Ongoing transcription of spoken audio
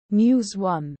News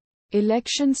 1.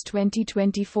 Elections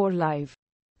 2024 live.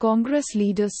 Congress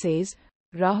leader says,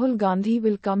 Rahul Gandhi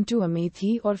will come to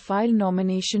Amethi or file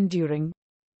nomination during.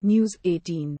 News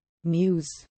 18. News.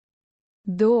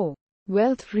 Though.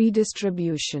 Wealth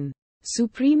redistribution.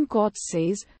 Supreme Court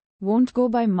says, won't go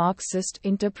by Marxist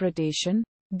interpretation.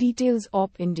 Details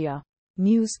OpIndia.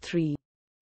 News 3.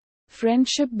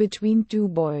 Friendship between two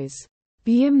boys.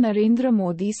 PM Narendra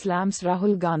Modi slams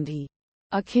Rahul Gandhi.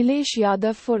 Akhilesh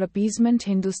Yadav for appeasement.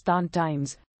 Hindustan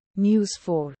Times. News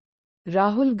 4.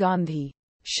 Rahul Gandhi,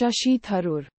 Shashi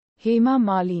Tharoor, Hema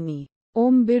Malini,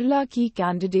 Birla key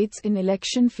candidates in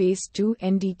election phase 2.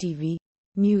 NDTV.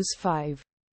 News 5.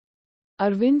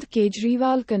 Arvind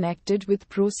Kejriwal connected with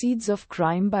proceeds of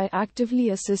crime by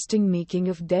actively assisting making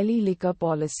of Delhi liquor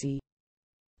policy.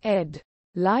 Ed.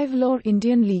 Live Law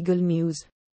Indian Legal News.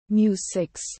 News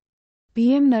 6.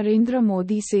 PM Narendra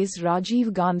Modi says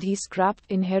Rajiv Gandhi scrapped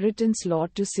inheritance law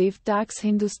to save tax.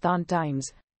 Hindustan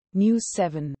Times. News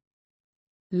 7.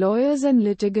 Lawyers and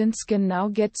litigants can now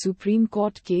get Supreme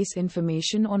Court case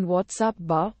information on WhatsApp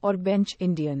bar or bench.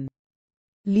 Indian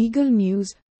Legal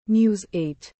News. News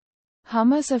 8.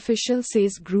 Hamas official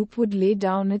says group would lay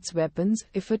down its weapons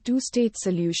if a two-state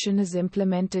solution is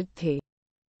implemented. The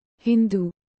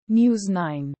Hindu. News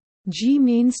 9.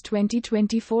 G-Mains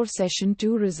 2024 Session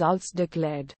 2 results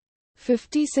declared.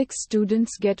 56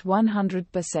 students get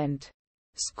 100%.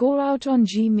 Score out on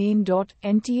gmain.nta.ac.in.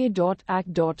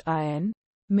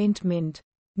 Mint.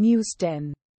 News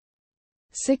 10.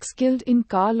 6 killed in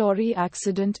car lorry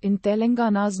accident in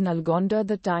Telangana's Nalgonda.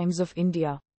 The Times of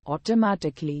India.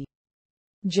 Automatically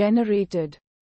generated.